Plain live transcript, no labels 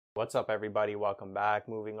What's up, everybody? Welcome back.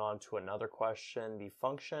 Moving on to another question. The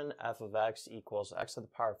function f of x equals x to the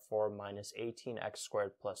power of 4 minus 18x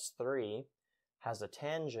squared plus 3 has a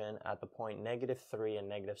tangent at the point -3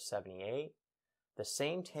 and -78. The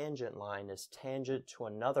same tangent line is tangent to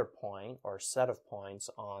another point or set of points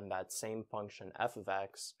on that same function f of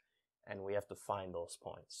x, and we have to find those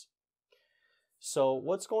points. So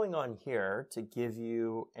what's going on here, to give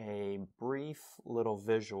you a brief little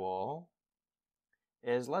visual,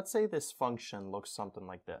 is let's say this function looks something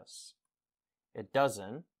like this. It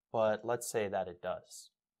doesn't, but let's say that it does.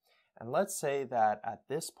 And let's say that at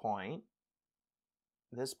this point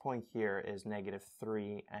here is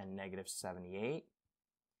 -3 and -78,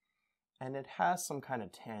 and it has some kind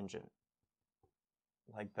of tangent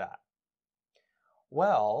like that.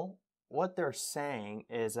 Well, what they're saying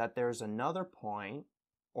is that there's another point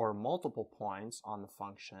or multiple points on the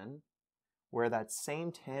function where that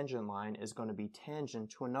same tangent line is going to be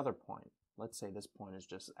tangent to another point. Let's say this point is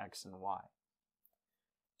just x and y.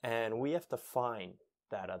 And we have to find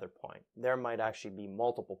that other point. There might actually be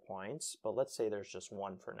multiple points, but let's say there's just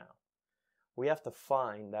one for now. We have to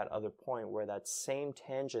find that other point where that same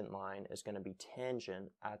tangent line is going to be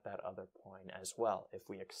tangent at that other point as well, if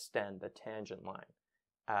we extend the tangent line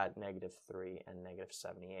at -3 and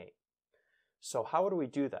 -78. So how would we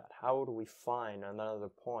do that? How would we find another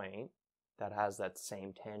point that has that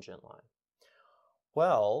same tangent line?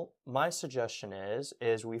 Well, my suggestion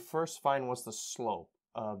is we first find what's the slope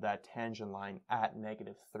of that tangent line at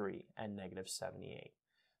 -3 and -78.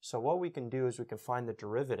 So what we can do is we can find the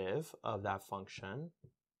derivative of that function.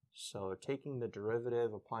 So taking the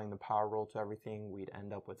derivative, applying the power rule to everything, we'd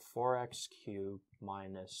end up with 4x cubed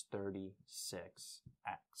minus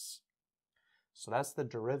 36x. So that's the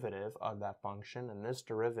derivative of that function, and this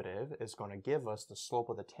derivative is going to give us the slope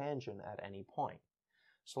of the tangent at any point.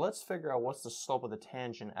 So let's figure out what's the slope of the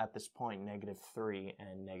tangent at this point, -3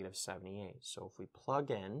 and -78. So if we plug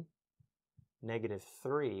in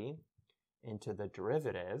 -3 into the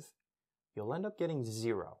derivative, you'll end up getting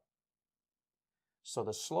 0. So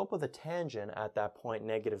the slope of the tangent at that point,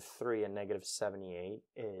 -3 and -78,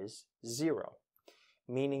 is 0,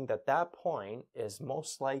 meaning that that point is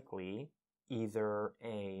most likely either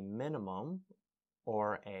a minimum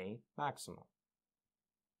or a maximum,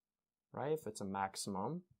 right? If it's a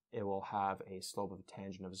maximum, it will have a slope of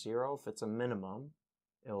tangent of 0. If it's a minimum,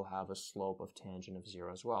 it will have a slope of tangent of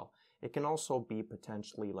 0 as well. It can also be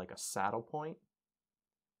potentially like a saddle point.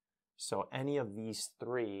 So any of these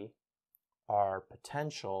three are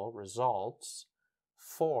potential results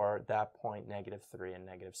for that point -3 and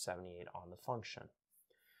 -78 on the function.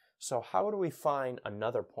 So how do we find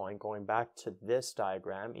another point? Going back to this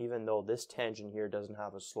diagram, even though this tangent here doesn't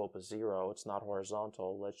have a slope of 0, it's not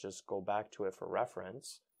horizontal, let's just go back to it for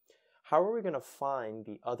reference. How are we going to find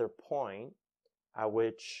the other point at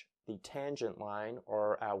which the tangent line,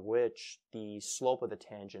 or at which the slope of the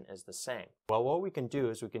tangent is the same? Well, what we can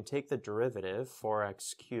do is we can take the derivative,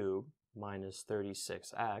 4x cubed minus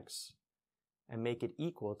 36x, and make it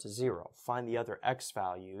equal to 0. Find the other x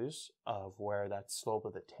values of where that slope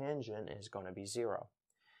of the tangent is going to be 0.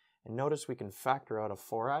 And notice we can factor out a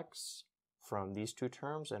 4x from these two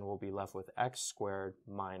terms, and we'll be left with x squared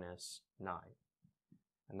minus 9.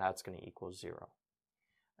 And that's going to equal 0.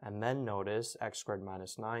 And then notice x squared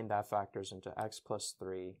minus 9, that factors into x plus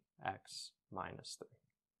 3, x minus 3.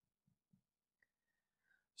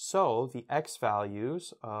 So the x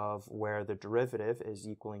values of where the derivative is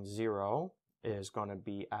equaling 0 is going to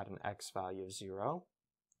be at an x value of 0,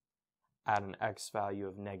 at an x value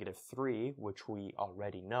of -3, which we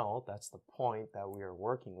already know, that's the point that we are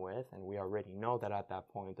working with, and we already know that at that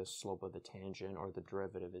point the slope of the tangent or the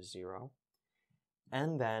derivative is 0,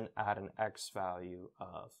 and then at an x value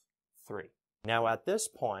of 3. Now at this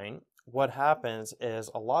point, what happens is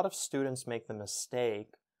a lot of students make the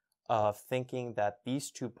mistake of thinking that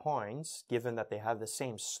these 2 points, given that they have the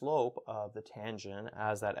same slope of the tangent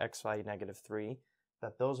as that x value -3,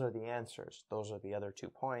 that those are the answers. Those are the other 2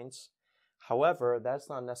 points. However, that's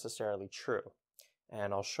not necessarily true,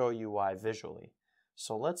 and I'll show you why visually.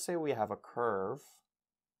 So let's say we have a curve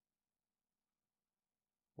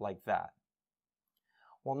like that.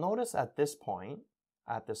 Well, notice at this point,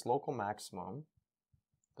 at this local maximum,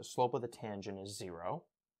 the slope of the tangent is 0.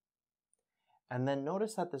 And then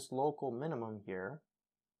notice at this local minimum here,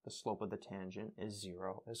 the slope of the tangent is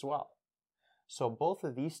 0 as well. So both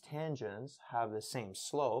of these tangents have the same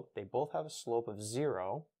slope. They both have a slope of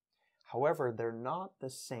 0. However, they're not the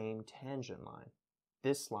same tangent line.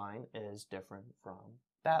 This line is different from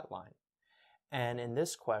that line. And in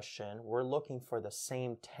this question, we're looking for the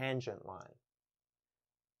same tangent line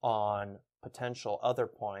on potential other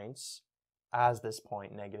points as this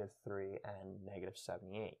point, -3 and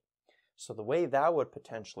 -78. So the way that would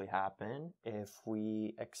potentially happen, if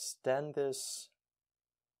we extend this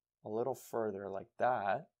a little further like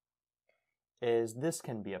that, is this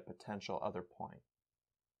can be a potential other point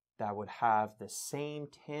that would have the same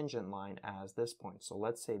tangent line as this point. So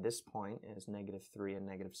let's say this point is -3 and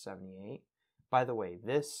 -78. By the way,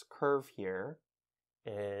 this curve here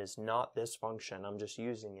is not this function. I'm just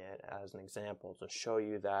using it as an example to show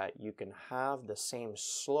you that you can have the same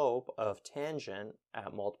slope of tangent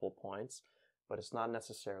at multiple points, but it's not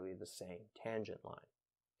necessarily the same tangent line.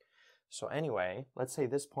 So anyway, let's say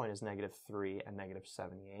this point is -3 and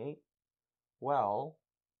 -78. Well,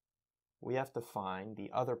 we have to find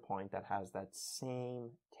the other point that has that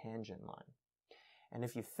same tangent line. And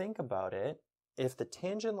if you think about it, if the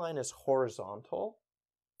tangent line is horizontal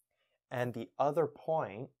and the other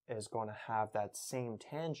point is going to have that same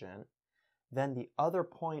tangent, then the other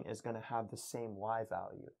point is going to have the same y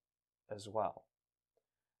value as well,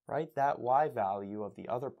 right? That y value of the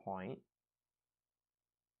other point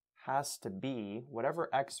has to be, whatever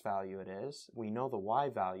x value it is, we know the y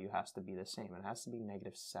value has to be the same. It has to be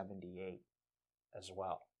 -78 as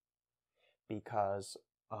well because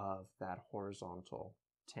of that horizontal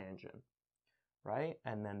tangent, right?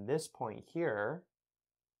 And then this point here,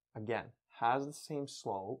 again, has the same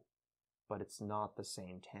slope, but it's not the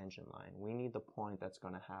same tangent line. We need the point that's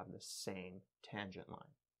going to have the same tangent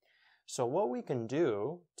line. So what we can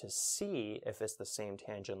do to see if it's the same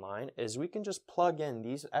tangent line is we can just plug in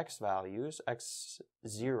these x values,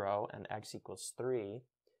 x0 and x = 3,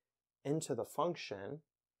 into the function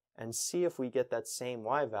and see if we get that same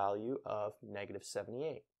y value of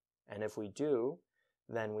 -78. And if we do,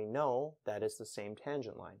 then we know that it's the same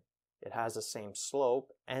tangent line. It has the same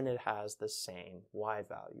slope and it has the same y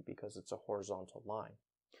value because it's a horizontal line.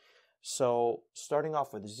 So starting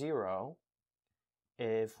off with 0,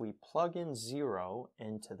 if we plug in 0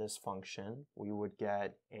 into this function, we would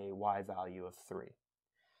get a y value of 3.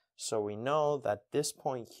 So we know that this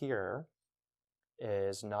point here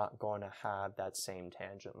is not going to have that same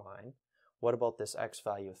tangent line. What about this x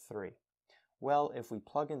value of 3? Well, if we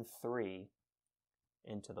plug in 3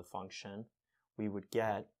 into the function, we would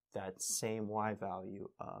get that same y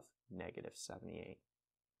value of -78.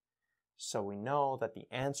 So we know that the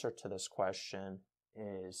answer to this question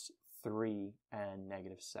is 3 and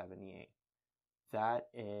 -78. That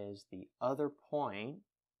is the other point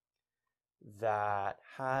that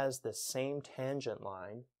has the same tangent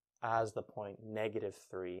line as the point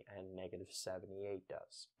 -3 and -78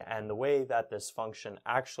 does. And the way that this function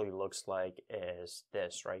actually looks like is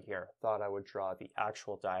this right here. Thought I would draw the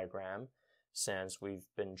actual diagram since we've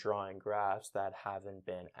been drawing graphs that haven't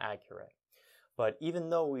been accurate. But even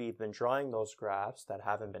though we've been drawing those graphs that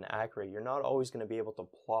haven't been accurate, you're not always going to be able to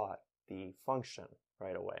plot the function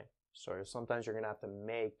right away. So sometimes you're going to have to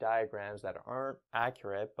make diagrams that aren't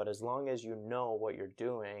accurate, but as long as you know what you're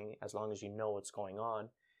doing, as long as you know what's going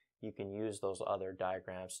on, you can use those other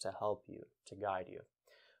diagrams to help you, to guide you.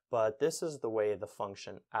 But this is the way the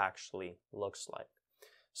function actually looks like.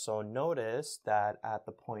 So notice that at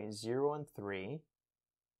the point 0 and 3,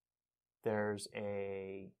 there's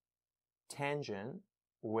a tangent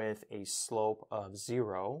with a slope of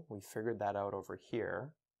 0. We figured that out over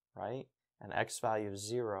here, right? And x value of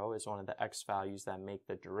 0 is one of the x values that make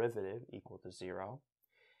the derivative equal to 0.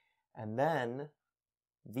 And then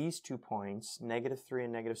these 2 points, -3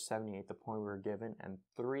 and -78, the point we were given, and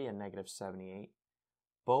 3 and -78,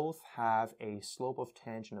 both have a slope of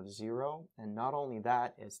tangent of 0. And not only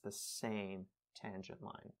that, it's the same tangent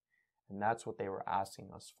line. And that's what they were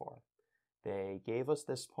asking us for. They gave us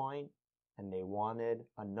this point, and they wanted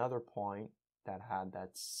another point that had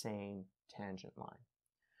that same tangent line,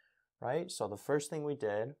 right? So the first thing we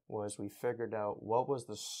did was we figured out what was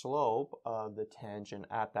the slope of the tangent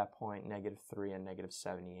at that point, -3 and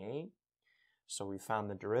 -78. So we found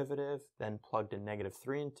the derivative, then plugged in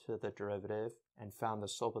 -3 into the derivative, and found the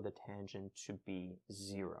slope of the tangent to be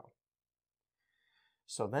 0.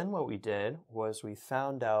 So then what we did was we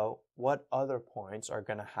found out what other points are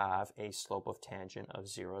going to have a slope of tangent of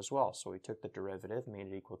 0 as well. So we took the derivative, made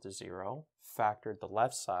it equal to 0, factored the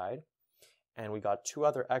left side, and we got 2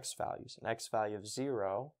 other x values, an x value of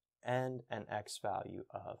 0 and an x value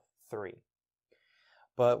of 3.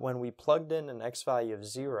 But when we plugged in an x value of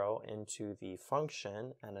 0 into the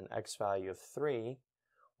function and an x value of 3,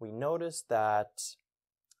 we noticed that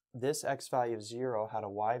this x value of 0 had a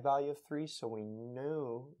y value of 3, so we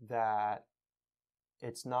knew that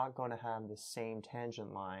it's not going to have the same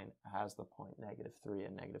tangent line as the point -3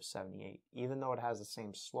 and -78. Even though it has the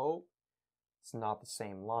same slope, it's not the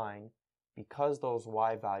same line because those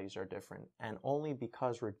y values are different, and only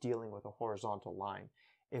because we're dealing with a horizontal line.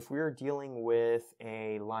 If we were dealing with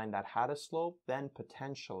a line that had a slope, then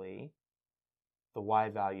potentially the y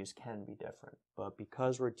values can be different. But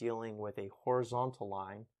because we're dealing with a horizontal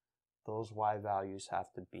line, those y values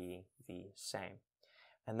have to be the same.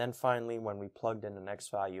 And then finally, when we plugged in an x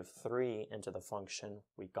value of 3 into the function,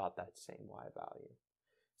 we got that same y value.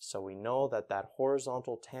 So we know that that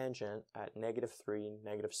horizontal tangent at -3,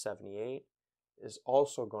 -78 is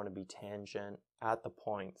also going to be tangent at the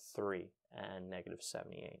point 3 and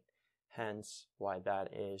 -78. Hence why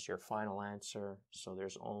that is your final answer. So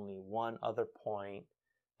there's only one other point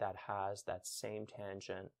that has that same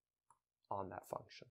tangent on that function.